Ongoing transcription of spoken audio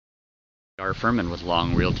Ferman with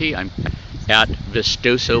Long Realty. I'm at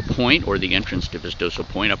Vistoso Point, or the entrance to Vistoso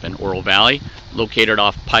Point up in Oro Valley, located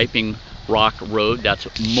off Piping Rock Road. That's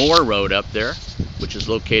Moore Road up there, which is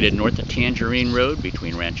located north of Tangerine Road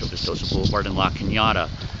between Rancho Vistoso Boulevard and La Cañada.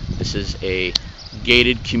 This is a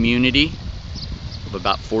gated community of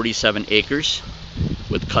about 47 acres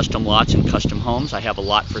with custom lots and custom homes. I have a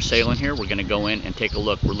lot for sale in here. We're going to go in and take a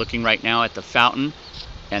look. We're looking right now at the fountain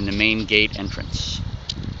and the main gate entrance.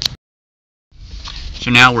 So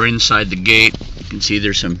now we're inside the gate. You can see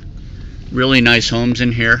there's some really nice homes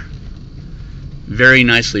in here. Very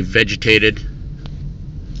nicely vegetated.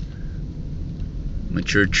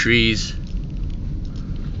 Mature trees.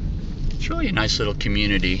 It's really a nice little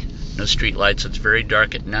community. No street lights, so it's very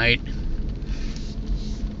dark at night.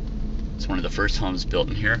 It's one of the first homes built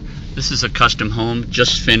in here. This is a custom home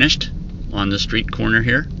just finished on the street corner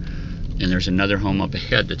here. And there's another home up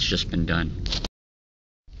ahead that's just been done.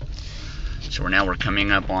 So now we're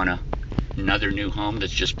coming up on another new home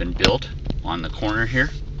that's just been built on the corner here.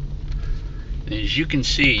 And as you can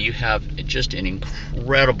see, you have just an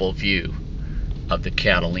incredible view of the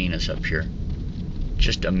Catalinas up here.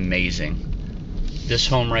 Just amazing. This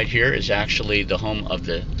home right here is actually the home of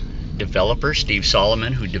the developer, Steve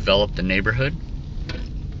Solomon, who developed the neighborhood.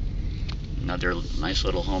 Another nice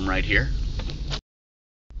little home right here.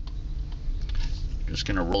 Just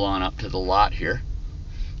going to roll on up to the lot here.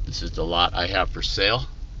 This is the lot I have for sale,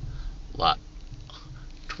 lot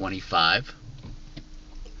 25.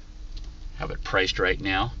 Have it priced right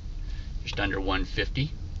now, just under $150.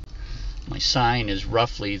 My sign is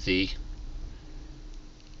roughly the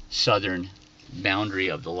southern boundary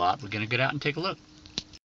of the lot. We're going to get out and take a look.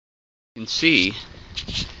 You can see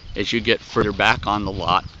as you get further back on the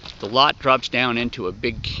lot drops down into a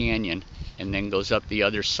big canyon and then goes up the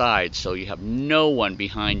other side, so you have no one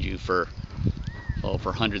behind you for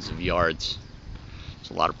hundreds of yards. There's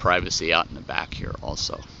a lot of privacy out in the back here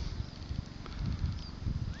also.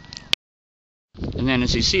 And then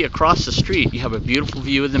as you see across the street, you have a beautiful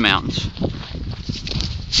view of the mountains.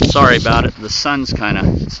 Sorry about it, the sun's kind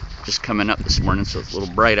of just coming up this morning, so it's a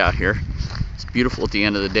little bright out here. It's beautiful at the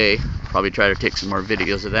end of the day. Probably try to take some more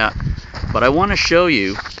videos of that. But I want to show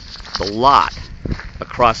you the lot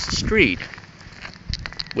across the street,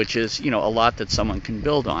 which is, a lot that someone can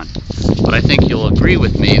build on. But I think you'll agree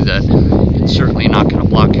with me that it's certainly not going to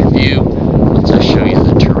block your view once I show you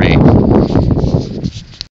the terrain.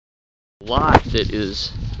 The lot that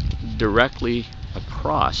is directly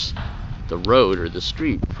across the road or the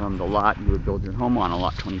street from the lot you would build your home on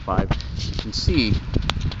lot 25, you can see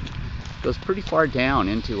goes pretty far down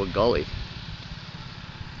into a gully.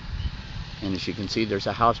 And as you can see, there's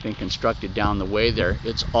a house being constructed down the way there.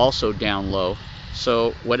 It's also down low.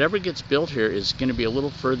 So whatever gets built here is going to be a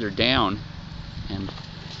little further down and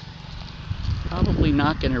probably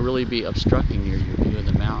not going to really be obstructing your view of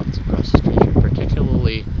the mountains across the street,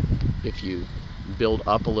 particularly if you build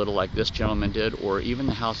up a little like this gentleman did, or even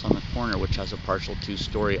the house on the corner, which has a partial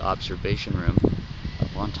two-story observation room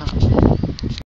up on top.